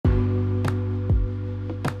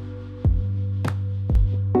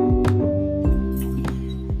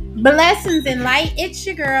Blessings and light. It's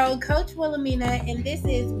your girl, Coach Wilhelmina, and this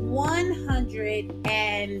is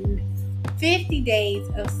 150 days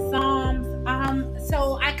of Psalms.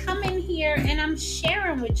 So I come in here and I'm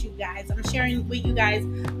sharing with you guys.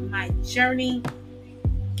 My journey.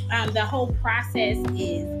 The whole process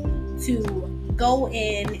is to go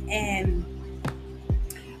in and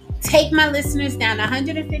take my listeners down a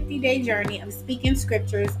 150-day journey of speaking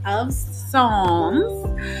scriptures of Psalms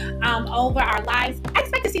over our lives. I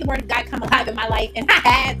expect to see the word of God come alive in my life, and I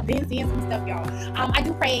have been seeing some stuff, y'all. I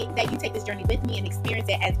do pray that you take this journey with me and experience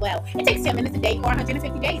it as well. It takes 10 minutes a day for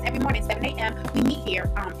 150 days. Every morning, 7 a.m., we meet here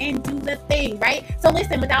and do the thing, right? So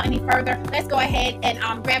listen, without any further, let's go ahead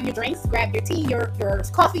and grab your drinks, grab your tea, your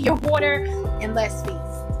coffee, your water, and let's feast.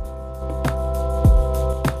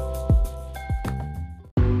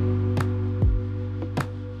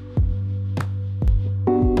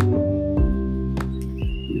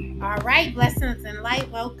 All right, blessings and light.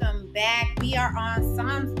 Welcome back. We are on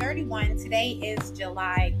Psalms 31. Today is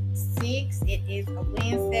July 6th. It is a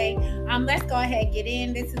Wednesday. Let's go ahead and get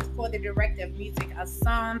in. This is for the director of music of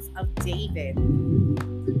Psalms of David.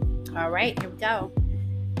 All right, here we go.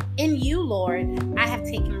 In you, Lord, I have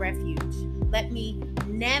taken refuge. Let me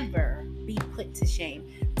never be put to shame.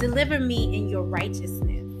 Deliver me in your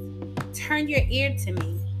righteousness. Turn your ear to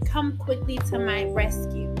me. Come quickly to my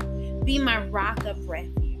rescue. Be my rock of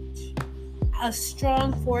refuge, a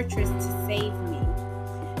strong fortress to save me.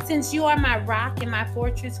 Since you are my rock and my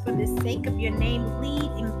fortress, for the sake of your name,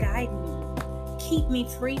 lead and guide me. Keep me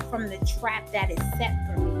free from the trap that is set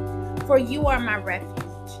for me, for you are my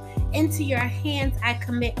refuge. Into your hands I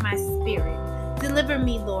commit my spirit. Deliver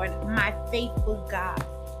me, Lord, my faithful God.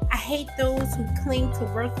 I hate those who cling to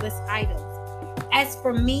worthless idols. As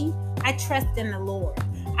for me, I trust in the Lord.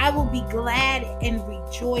 I will be glad and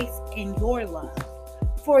rejoice in your love.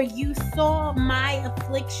 For you saw my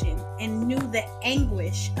affliction and knew the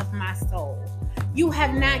anguish of my soul. You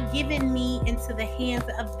have not given me into the hands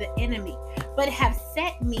of the enemy, but have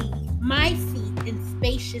set my feet in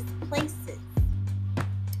spacious places.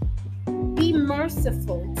 Be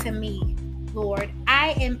merciful to me, Lord.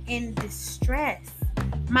 I am in distress.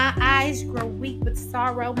 My eyes grow weak with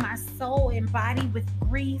sorrow, my soul and body with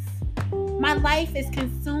grief. My life is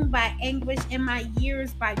consumed by anguish and my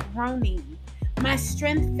years by groaning. My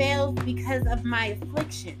strength fails because of my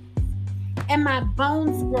afflictions, and my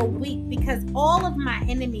bones grow weak because all of my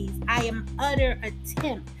enemies. I am utter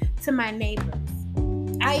contempt to my neighbors.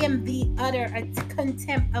 I am the utter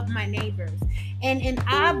contempt of my neighbors, and an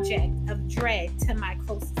object of dread to my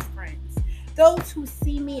closest friends. Those who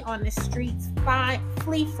see me on the streets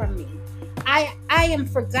flee from me. I am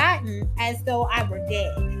forgotten as though I were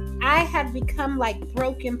dead. I have become like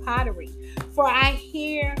broken pottery, for I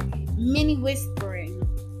hear many whispering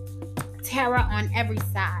terror on every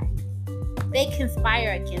side. They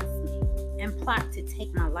conspire against me and plot to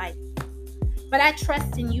take my life. But I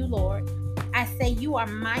trust in you, Lord. I say you are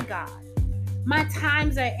my God. My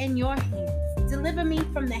times are in your hands. Deliver me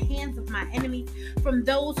from the hands of my enemies, from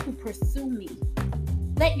those who pursue me.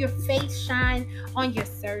 Let your face shine on your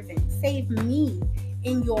servant. Save me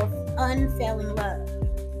in your unfailing love.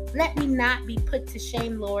 Let me not be put to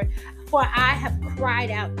shame, Lord, for I have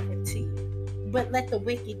cried out to you. But let the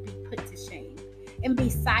wicked be put to shame and be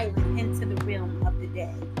silent into the realm of the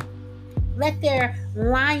dead. Let their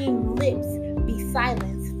lying lips be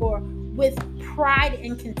silenced, for with pride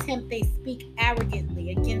and contempt they speak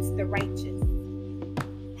arrogantly against the righteous.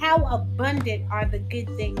 How abundant are the good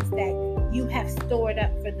things that you have stored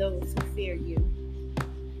up for those who fear you.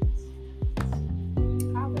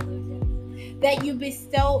 That you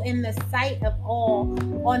bestow in the sight of all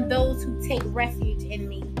on those who take refuge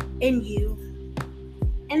in you.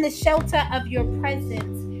 In the shelter of your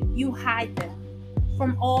presence, you hide them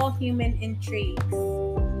from all human intrigues.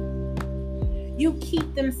 You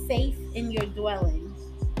keep them safe in your dwelling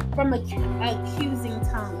from accusing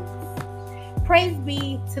tongues. Praise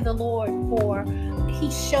be to the Lord, for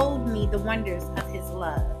he showed me the wonders of his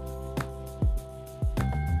love.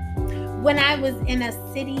 When I was in a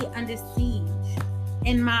city under siege,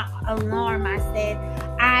 in my alarm I said,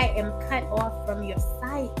 I am cut off from your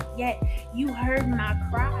sight. Yet you heard my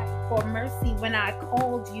cry for mercy when I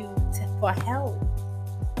called you for help.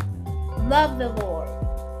 Love the Lord,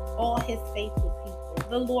 all his faithful people.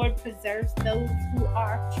 The Lord preserves those who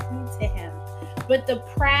are true to him, but the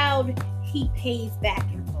proud he pays back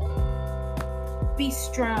in full. Be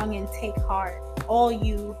strong and take heart, all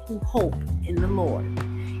you who hope in the Lord.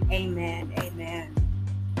 Amen. Amen.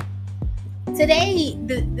 Today,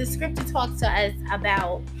 the scripture talks to us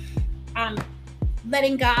about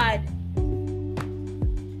letting God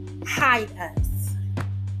hide us.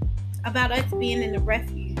 about us being in the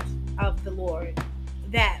refuge of the Lord,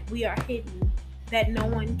 that we are hidden, that no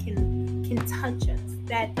one can touch us,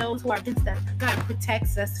 that those who are against us, God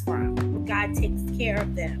protects us from. God takes care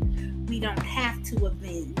of them. We don't have to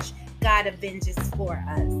avenge. God avenges for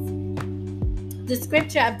us. The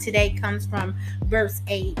scripture of today comes from verse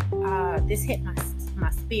 8. This hit my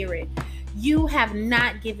spirit. You have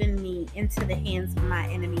not given me into the hands of my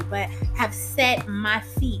enemy, but have set my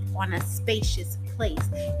feet on a spacious place.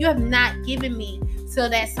 You have not given me so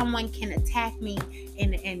that someone can attack me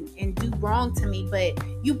and do wrong to me, but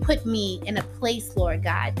you put me in a place, Lord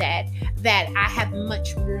God, that I have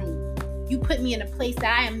much room. You put me in a place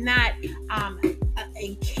that I am not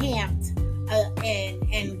encamped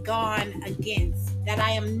and gone against, that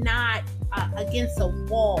I am not against a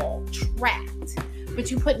wall, trapped, but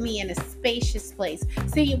you put me in a spacious place.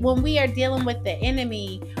 See, when we are dealing with the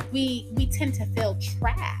enemy, we tend to feel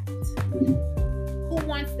trapped. Who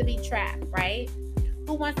wants to be trapped, right?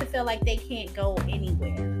 Who wants to feel like they can't go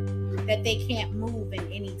anywhere, that they can't move in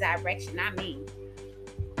any direction? Not me.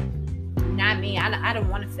 I don't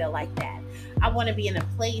want to feel like that. I want to be in a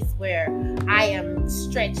place where I am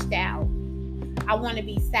stretched out. I want to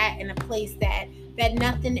be sat in a place that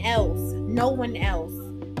nothing else, no one else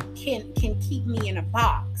can keep me in a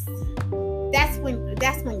box. That's when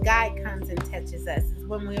God comes and touches us, is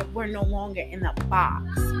when we're no longer in the box,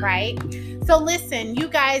 right? So listen, you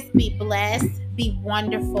guys be blessed, be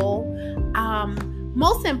wonderful.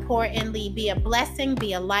 Most importantly, be a blessing,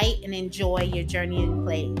 be a light, and enjoy your journey in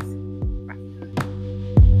place.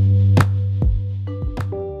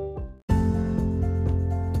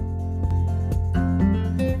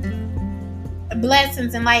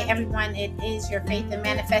 Blessings and light, everyone. It is your faith and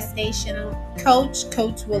manifestation coach,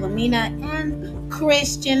 Coach Wilhelmina, and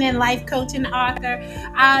Christian and life coach and author.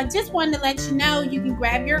 Just wanted to let you know you can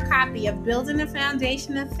grab your copy of Building the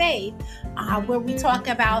Foundation of Faith, where we talk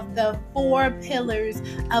about the 4 pillars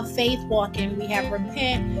of faith walking. We have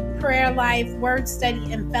repent, prayer life, word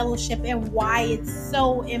study, and fellowship, and why it's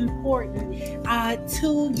so important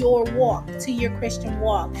to your walk, to your Christian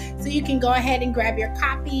walk. So you can go ahead and grab your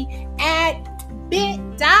copy at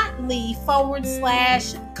bit.ly/coach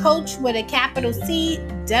with a capital C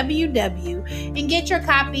WW and get your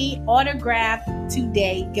copy autographed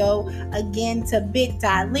today. Go again to bit.ly/coach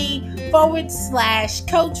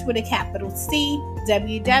with a capital C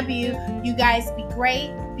WW. You guys be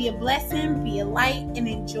great, be a blessing, be a light, and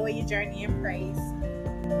enjoy your journey in praise.